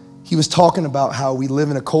 He was talking about how we live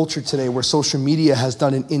in a culture today where social media has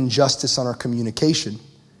done an injustice on our communication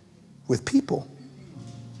with people.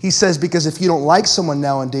 He says because if you don't like someone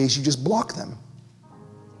nowadays, you just block them.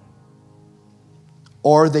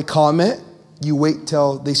 Or they comment, you wait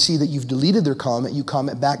till they see that you've deleted their comment, you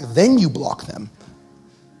comment back, then you block them.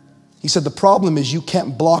 He said the problem is you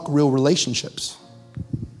can't block real relationships.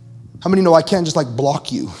 How many know I can't just like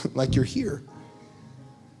block you like you're here?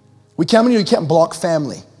 How many know you can't block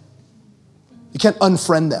family? You can't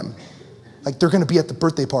unfriend them. Like they're going to be at the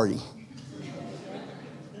birthday party.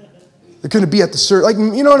 They're going to be at the service. Like,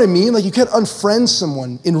 you know what I mean? Like you can't unfriend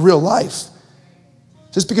someone in real life.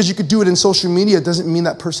 Just because you could do it in social media doesn't mean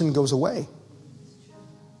that person goes away.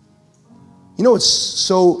 You know what's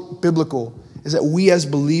so biblical is that we as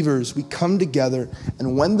believers, we come together,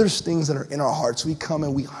 and when there's things that are in our hearts, we come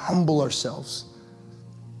and we humble ourselves.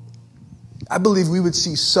 I believe we would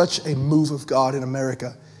see such a move of God in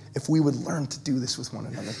America if we would learn to do this with one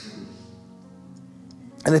another.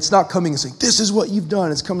 And it's not coming and saying, this is what you've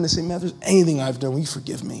done. It's coming to say, man, if there's anything I've done, will you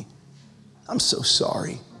forgive me? I'm so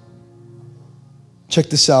sorry. Check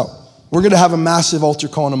this out. We're going to have a massive altar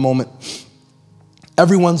call in a moment.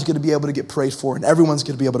 Everyone's going to be able to get prayed for, and everyone's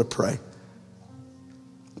going to be able to pray.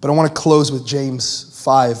 But I want to close with James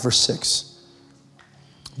 5, verse 6.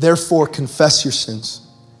 Therefore, confess your sins.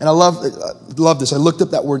 And I love this. I looked up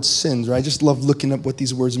that word sins, right? I just love looking up what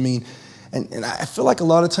these words mean. And I feel like a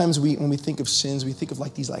lot of times when we think of sins, we think of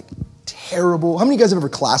like these like terrible. How many of you guys have ever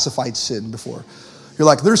classified sin before? You're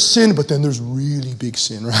like, there's sin, but then there's really big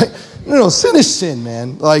sin, right? No, sin is sin,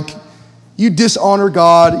 man. Like, you dishonor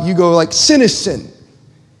God, you go like, sin is sin.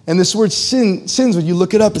 And this word sins, when you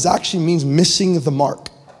look it up, it actually means missing the mark.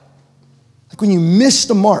 Like when you miss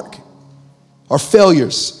the mark, or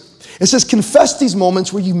failures. It says, confess these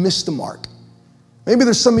moments where you miss the mark. Maybe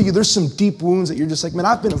there's some of you, there's some deep wounds that you're just like, man,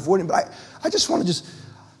 I've been avoiding, but I just want to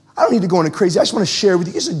I don't need to go into crazy. I just want to share with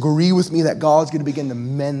you. Just agree with me that God's going to begin to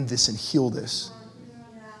mend this and heal this.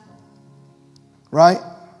 Right?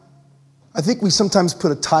 I think we sometimes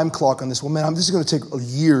put a time clock on this. Well, man, this is going to take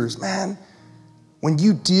years. Man, when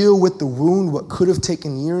you deal with the wound, what could have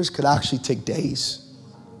taken years could actually take days.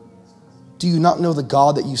 Do you not know the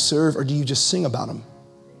God that you serve, or do you just sing about him?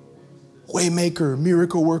 Waymaker,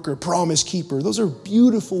 miracle worker, promise keeper. Those are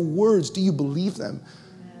beautiful words. Do you believe them?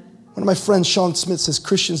 One of my friends, Sean Smith, says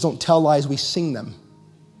Christians don't tell lies, we sing them.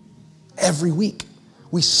 Every week.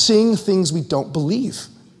 We sing things we don't believe.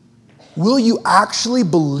 Will you actually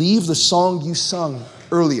believe the song you sung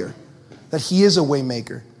earlier? That he is a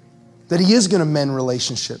waymaker. That he is going to mend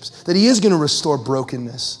relationships. That he is going to restore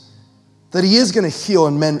brokenness. That he is going to heal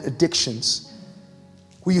and mend addictions.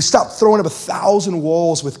 Will you stop throwing up 1,000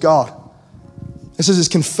 walls with God? It says,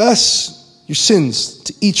 confess your sins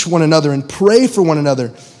to each one another and pray for one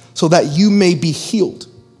another so that you may be healed.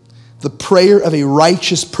 The prayer of a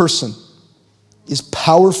righteous person is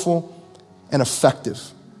powerful and effective.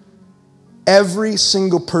 Every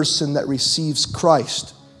single person that receives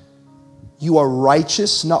Christ, you are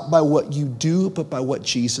righteous not by what you do, but by what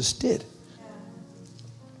Jesus did.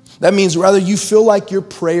 That means whether you feel like your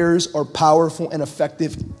prayers are powerful and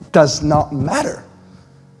effective does not matter.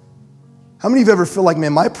 How many of you ever feel like,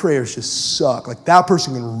 man, my prayers just suck? Like that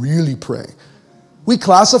person can really pray. We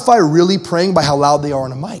classify really praying by how loud they are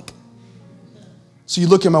on a mic. So you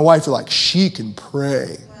look at my wife, you're like, she can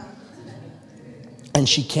pray. And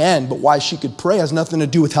she can, but why she could pray has nothing to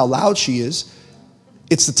do with how loud she is.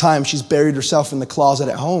 It's the time she's buried herself in the closet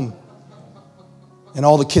at home. And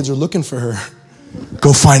all the kids are looking for her.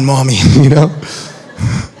 Go find mommy, you know?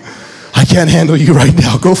 I can't handle you right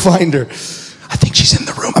now. Go find her. I think she's in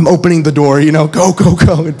the room. I'm opening the door, you know, go,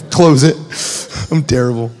 and close it. I'm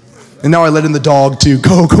terrible. And now I let in the dog too.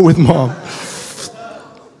 Go with mom.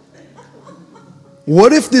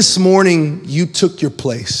 What if this morning you took your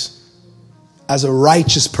place as a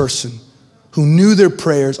righteous person who knew their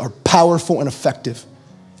prayers are powerful and effective,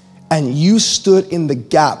 and you stood in the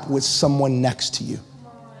gap with someone next to you,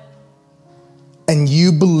 and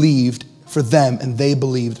you believed for them and they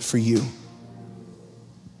believed for you?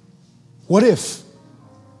 What if?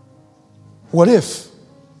 What if?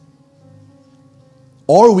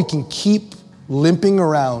 Or we can keep limping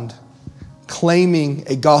around, claiming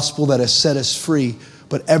a gospel that has set us free,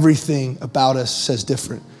 but everything about us says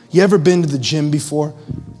different. You ever been to the gym before?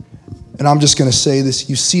 And I'm just going to say this.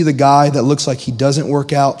 You see the guy that looks like he doesn't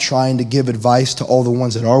work out trying to give advice to all the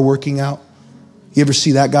ones that are working out? You ever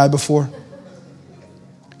see that guy before?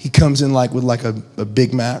 He comes in with a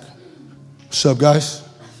Big Mac. What's up, guys?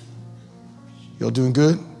 Y'all doing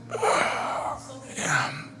good?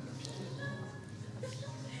 Yeah.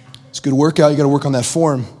 It's a good workout. You got to work on that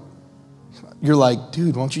form. you're like,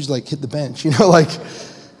 dude, why don't you just like hit the bench? You know, like,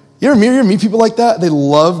 you ever meet people like that? They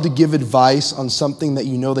love to give advice on something that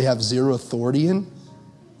you know they have zero authority in.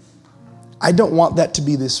 I don't want that to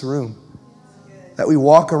be this room. That we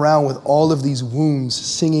walk around with all of these wounds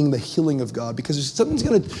singing the healing of God, because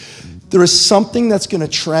there is something that's going to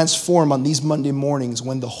transform on these Monday mornings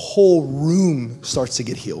when the whole room starts to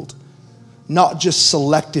get healed. Not just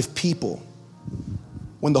selective people.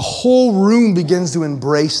 When the whole room begins to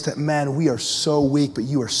embrace that, man, we are so weak, but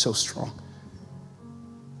you are so strong.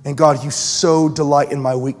 And God, you so delight in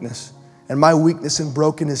my weakness. And my weakness and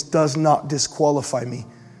brokenness does not disqualify me.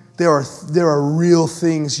 There are real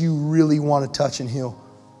things you really want to touch and heal.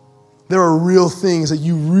 There are real things that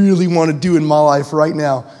you really want to do in my life right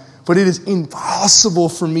now. But it is impossible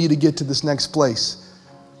for me to get to this next place.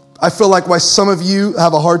 I feel like why some of you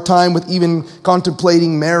have a hard time with even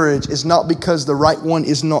contemplating marriage is not because the right one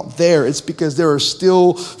is not there. It's because there are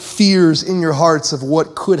still fears in your hearts of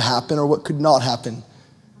what could happen or what could not happen.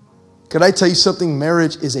 Could I tell you something?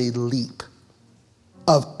 Marriage is a leap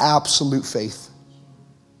of absolute faith.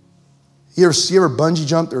 You ever bungee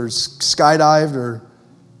jumped or skydived or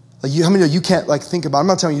like how many of you can't like think about it? I'm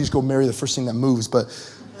not telling you just go marry the first thing that moves, but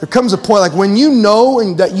there comes a point like when you know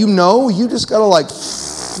and that you know, you just gotta like,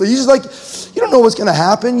 you just like, you don't know what's gonna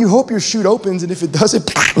happen. You hope your chute opens, and if it doesn't,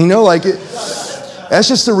 you know, like it. That's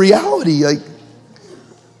just the reality. Like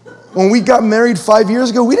when we got married 5 years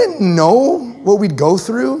ago, we didn't know what we'd go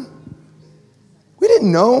through. We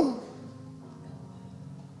didn't know.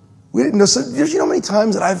 We didn't know. So you know how many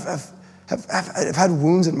times that I've had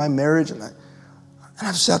wounds in my marriage, and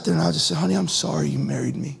I've sat there and I just said, honey, I'm sorry you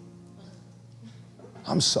married me.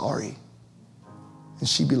 I'm sorry. And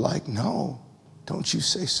she'd be like, no, don't you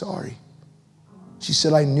say sorry. She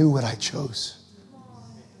said, I knew what I chose.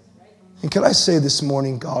 And can I say this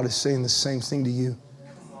morning, God is saying the same thing to you.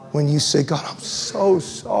 When you say, God, I'm so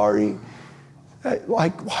sorry.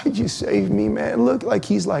 Like, why'd you save me, man? Look, like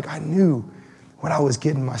he's like, I knew what I was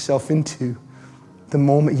getting myself into the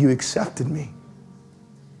moment you accepted me.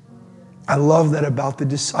 I love that about the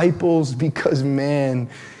disciples because, man,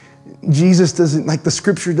 Jesus doesn't, like the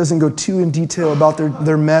scripture doesn't go too in detail about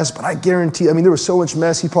their mess, but I guarantee, I mean, there was so much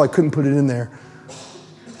mess, he probably couldn't put it in there.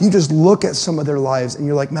 You just look at some of their lives and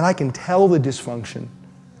you're like, man, I can tell the dysfunction.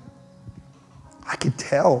 I could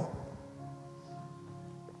tell.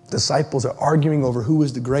 Disciples are arguing over who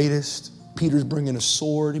is the greatest. Peter's bringing a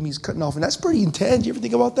sword and he's cutting off, and that's pretty intense. You ever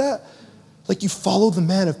think about that? Like you follow the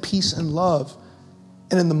man of peace and love,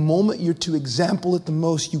 and in the moment you're to example it the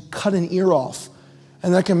most, you cut an ear off.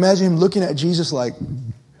 And I can imagine him looking at Jesus like,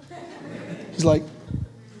 he's like,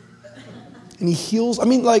 and he heals. I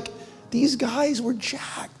mean, like, these guys were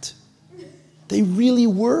jacked. They really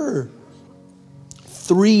were.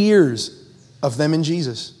 3 years of them and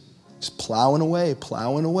Jesus, just plowing away,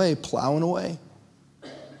 plowing away, plowing away.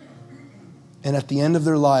 And at the end of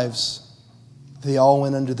their lives, they all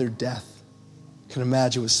went under their death. You can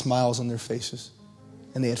imagine with smiles on their faces.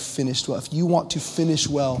 And they had finished well. If you want to finish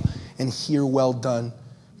well and hear well done,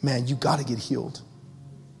 man, you got to get healed.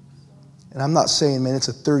 And I'm not saying, man, it's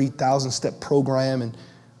a 30,000 step program. And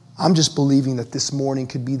I'm just believing that this morning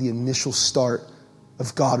could be the initial start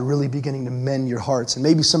of God really beginning to mend your hearts. And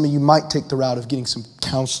maybe some of you might take the route of getting some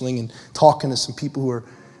counseling and talking to some people who are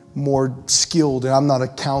more skilled. And I'm not a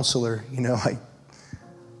counselor, you know.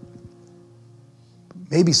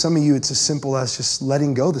 Maybe some of you, it's as simple as just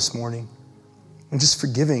letting go this morning and just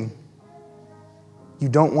forgiving. You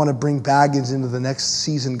don't want to bring baggage into the next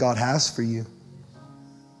season God has for you.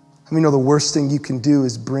 I mean, the worst thing you can do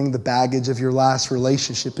is bring the baggage of your last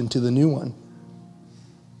relationship into the new one.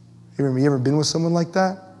 You ever been with someone like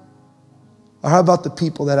that? Or how about the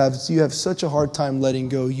people that you have such a hard time letting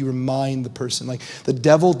go, you remind the person. Like the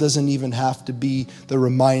devil doesn't even have to be the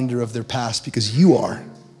reminder of their past because you are.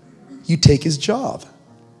 You take his job.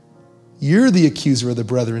 You're the accuser of the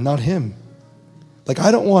brethren, not him. Like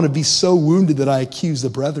I don't want to be so wounded that I accuse the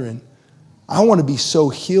brethren. I want to be so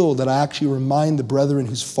healed that I actually remind the brethren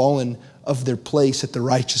who's fallen of their place that the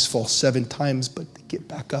righteous fall 7 times, but they get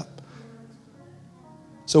back up.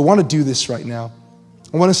 So I want to do this right now.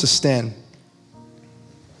 I want us to stand.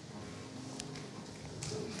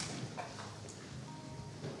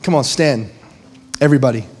 Come on, stand.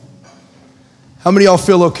 Everybody. How many of y'all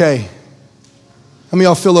feel okay? How many of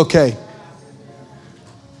y'all feel okay?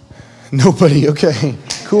 Nobody, okay,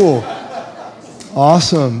 cool.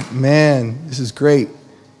 Awesome, man, this is great.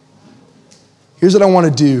 Here's what I want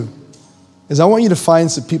to do, is I want you to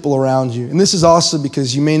find some people around you. And this is also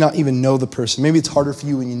because you may not even know the person. Maybe it's harder for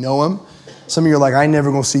you when you know them. Some of you are like, I ain't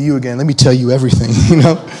never gonna see you again. Let me tell you everything, you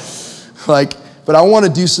know? But I want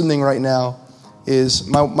to do something right now. is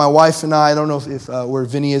my wife and I don't know if where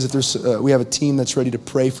Vinny is, if there's, we have a team that's ready to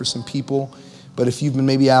pray for some people. But if you've been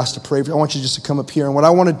maybe asked to pray, I want you just to come up here. And what I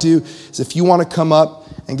want to do is if you want to come up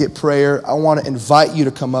and get prayer, I want to invite you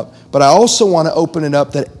to come up. But I also want to open it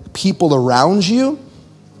up that people around you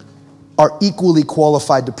are equally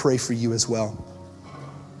qualified to pray for you as well.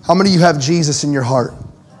 How many of you have Jesus in your heart?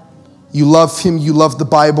 You love him, you love the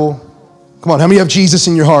Bible. Come on, how many have Jesus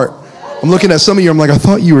in your heart? I'm looking at some of you, I'm like, I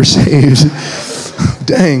thought you were saved.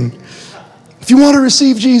 Dang. If you want to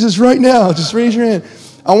receive Jesus right now, just raise your hand.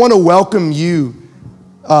 I want to welcome you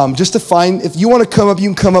just to find, if you want to come up, you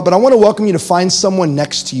can come up, but I want to welcome you to find someone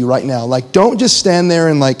next to you right now. Like, don't just stand there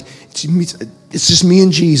and like, it's just me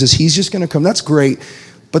and Jesus. He's just going to come. That's great.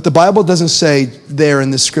 But the Bible doesn't say there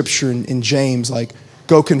in this scripture in James, like,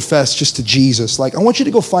 go confess just to Jesus. Like, I want you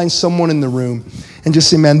to go find someone in the room and just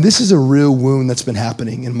say, man, this is a real wound that's been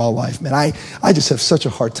happening in my life. Man, I just have such a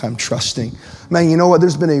hard time trusting. Man, you know what?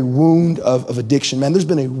 There's been a wound of addiction. Man, there's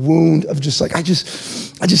been a wound of just like, I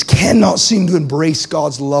just cannot seem to embrace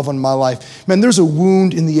God's love on my life. Man, there's a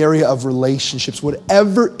wound in the area of relationships,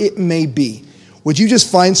 whatever it may be. Would you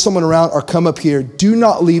just find someone around or come up here? Do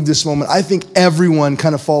not leave this moment. I think everyone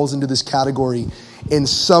kind of falls into this category in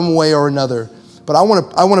some way or another. But I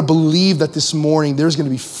want to believe that this morning there's going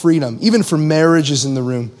to be freedom, even for marriages in the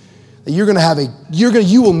room. That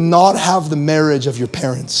you will not have the marriage of your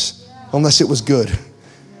parents unless it was good.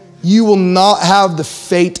 You will not have the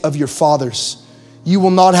fate of your fathers. You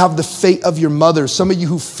will not have the fate of your mothers. Some of you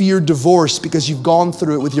who fear divorce because you've gone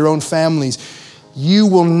through it with your own families, you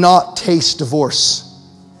will not taste divorce.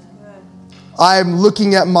 I'm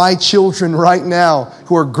looking at my children right now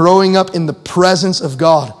who are growing up in the presence of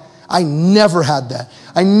God. I never had that.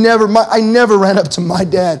 I never ran up to my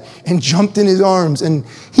dad and jumped in his arms and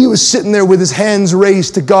he was sitting there with his hands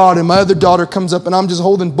raised to God and my other daughter comes up and I'm just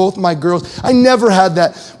holding both my girls. I never had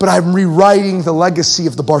that, but I'm rewriting the legacy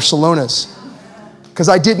of the Barcelonas because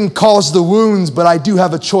I didn't cause the wounds, but I do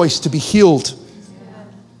have a choice to be healed.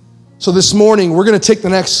 So this morning, we're going to take the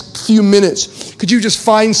next few minutes. Could you just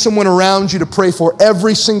find someone around you to pray for,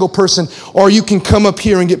 every single person, or you can come up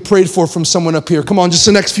here and get prayed for from someone up here. Come on, just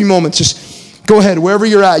the next few moments. Just go ahead, wherever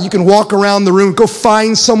you're at. You can walk around the room. Go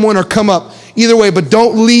find someone or come up. Either way, but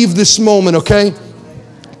don't leave this moment, okay?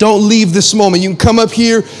 Don't leave this moment. You can come up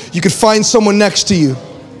here. You can find someone next to you.